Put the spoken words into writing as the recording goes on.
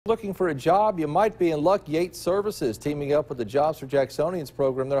Looking for a job? You might be in luck. Yates Services teaming up with the Jobs for Jacksonians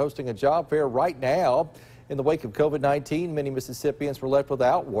program. They're hosting a job fair right now. In the wake of COVID-19, many Mississippians were left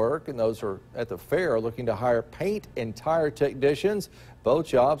without work, and those who are at the fair are looking to hire paint and tire technicians. Both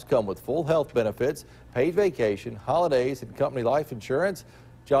jobs come with full health benefits, paid vacation, holidays, and company life insurance.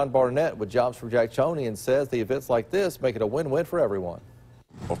 John Barnett with Jobs for Jacksonians says the events like this make it a win-win for everyone.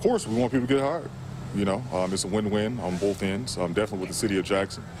 Of course, we want people to get hired. You know, it's a win-win on both ends, definitely with the city of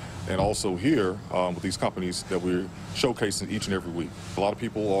Jackson, and also here with these companies that we're showcasing each and every week. A lot of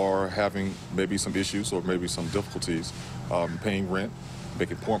people are having maybe some issues or maybe some difficulties paying rent,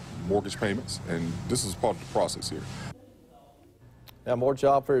 making mortgage payments, and this is part of the process here. Now, more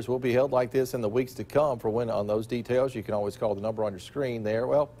job fairs will be held like this in the weeks to come. For when on those details, you can always call the number on your screen there.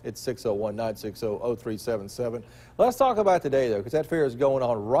 Well, it's 601-960-0377. Let's talk about today, though, because that fair is going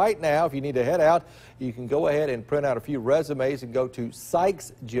on right now. If you need to head out, you can go ahead and print out a few resumes and go to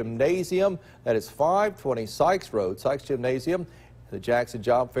Sykes Gymnasium. That is 520 Sykes Road, Sykes Gymnasium. The Jackson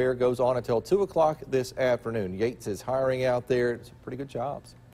Job Fair goes on until 2 o'clock this afternoon. Yates is hiring out there. It's pretty good jobs.